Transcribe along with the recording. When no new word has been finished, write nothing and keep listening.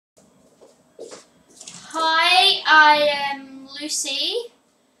I am Lucy.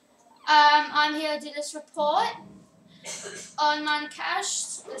 I'm here to do this report on Minor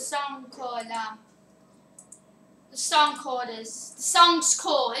Cash. The song's called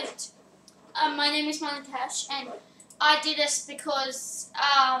My Name is Minor Cash, and I did this because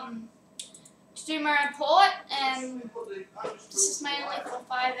to do my report, and this is mainly for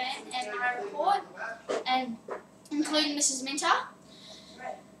 5N and my report, and including Mrs. Minter.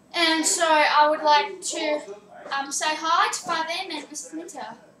 And so I would like to say hi to 5M and Mrs.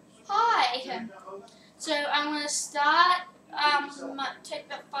 Minter. Hi. So I'm going to start. Might take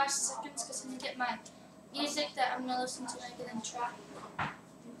about 5 seconds because I'm going to get my music that I'm going to listen to make it in track.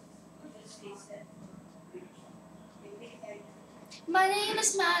 My name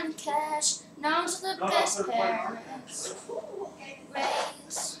is Minor Cash, known to the best parents.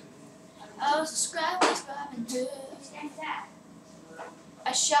 Raised, I was described as Robin Hood.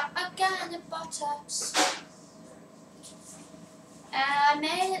 I shot a gun in the buttocks, and I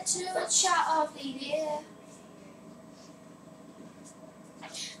made it to a shot of the year.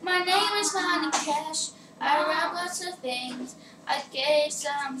 My name is Minor Cash, I robbed lots of things, I gave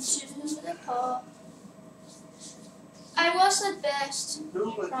some to the poor. I was the best,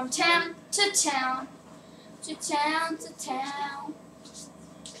 from town to town, to town to town.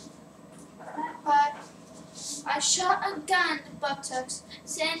 But I shot a gun in the buttocks,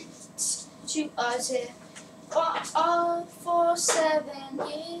 sent to Aussie for 7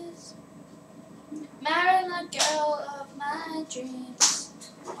 years. Married a girl of my dreams.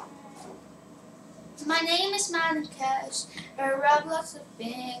 My name is Minor Cash, I robbed lots of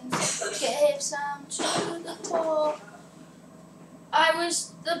things, gave some to the poor. I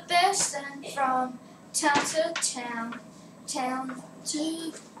was the best, and from town to town, town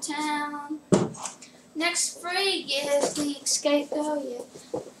to town. Next 3 years he escaped,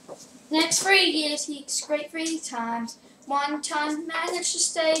 Next 3 years he escaped 3 times. 1 time managed to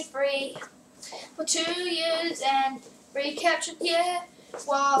stay free for 2 years and recaptured,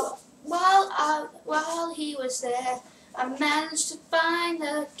 While he was there, I managed to find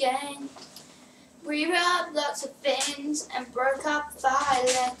the gang. We robbed lots of things and broke up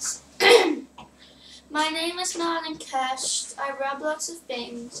violence. My name is Minor Cash, I robbed lots of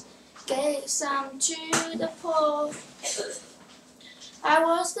things, gave some to the poor. I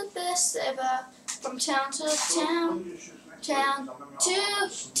was the best ever, from town to town, town to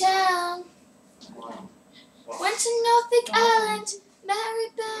town. Went to Norfolk Island,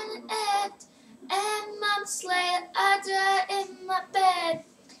 married Bernadette, and months later I died in my bed.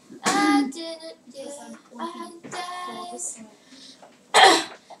 I did it, yeah, I died.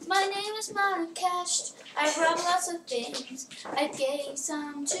 My name is Minor Cash, I robbed lots of things, I gave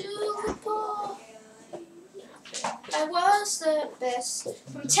some to the poor. I was the best,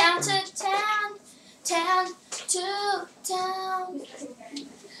 from town to town, town to town.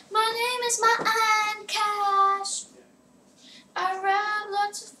 My name is Minor Cash, I robbed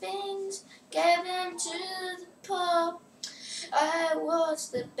lots of things, gave them to the poor. I was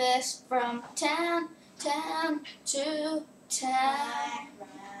the best, from town to town.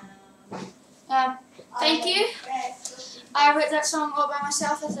 Thank you. I wrote that song all by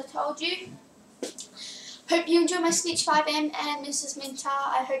myself, as I told you. Hope you enjoy my speech, 5M and Mrs. Minter.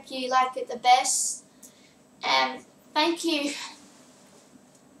 I hope you like it the best. Thank you.